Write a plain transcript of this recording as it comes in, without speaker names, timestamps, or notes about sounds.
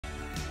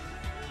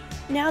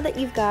Now that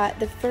you've got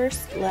the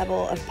first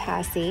level of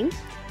passing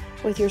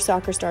with your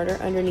soccer starter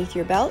underneath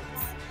your belts,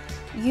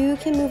 you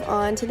can move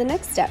on to the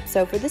next step.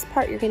 So for this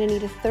part, you're going to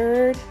need a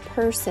third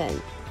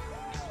person.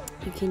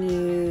 You can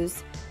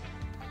use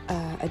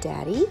a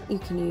daddy, you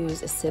can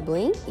use a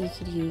sibling, you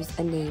could use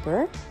a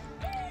neighbor.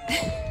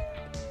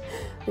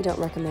 We don't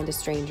recommend a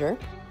stranger.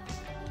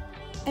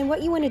 And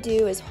what you want to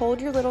do is hold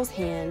your little's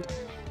hand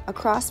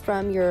across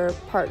from your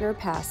partner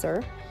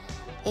passer,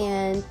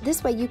 and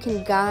this way you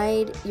can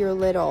guide your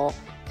little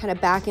kind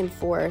of back and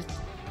forth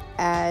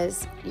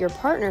as your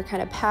partner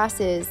kind of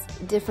passes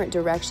different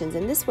directions.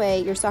 And this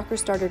way your soccer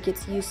starter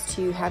gets used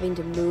to having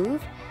to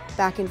move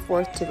back and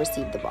forth to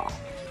receive the ball.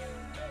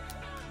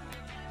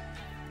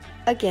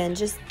 Again,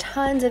 just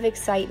tons of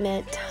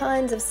excitement,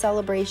 tons of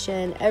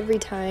celebration every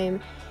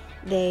time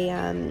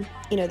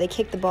they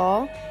kick the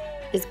ball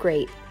is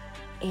great.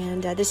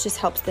 And this just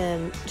helps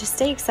them just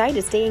stay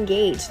excited, stay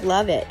engaged,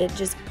 love it.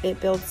 It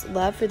builds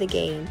love for the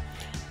game.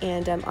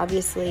 And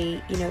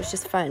obviously, it's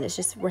just fun.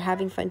 We're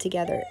having fun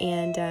together,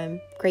 and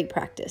great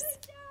practice.